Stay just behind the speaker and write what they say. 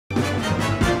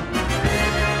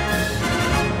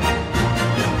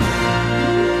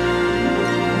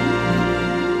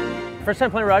First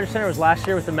time playing Rogers Center was last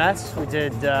year with the Mets. We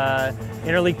did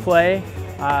interleague play.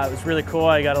 It was really cool.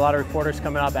 I got a lot of reporters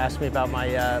coming up asking me about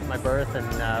my birth and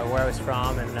where I was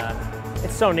from, and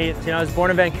it's so neat. You know, I was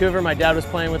born in Vancouver. My dad was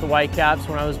playing with the Whitecaps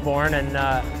when I was born, and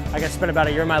I got to spend about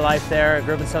a year of my life there. I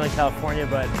grew up in Southern California,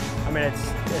 but I mean,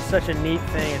 it's such a neat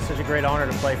thing. It's such a great honor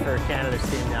to play for Canada's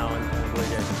team now, and it's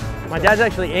really good. My dad's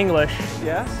actually English.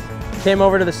 Yes? Came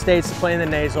over to the States to play in the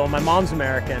Nasal. My mom's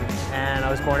American, and I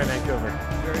was born in Vancouver.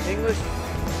 You're English,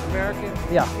 American,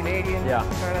 Yeah. Canadian, Yeah.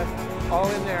 kind of all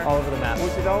in there. All over the map.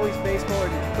 Was it always baseball, or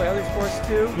did you play other sports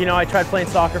too? You know, I tried playing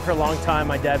soccer for a long time,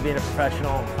 my dad being a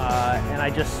professional,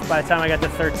 and by the time I got to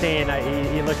 13,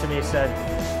 he looked at me and said,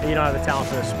 you don't have the talent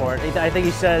for this sport. I think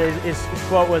he said, his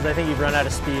quote was, I think you've run out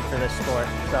of speed for this sport.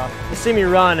 So you see me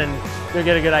run and you'll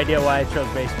get a good idea why I chose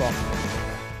baseball.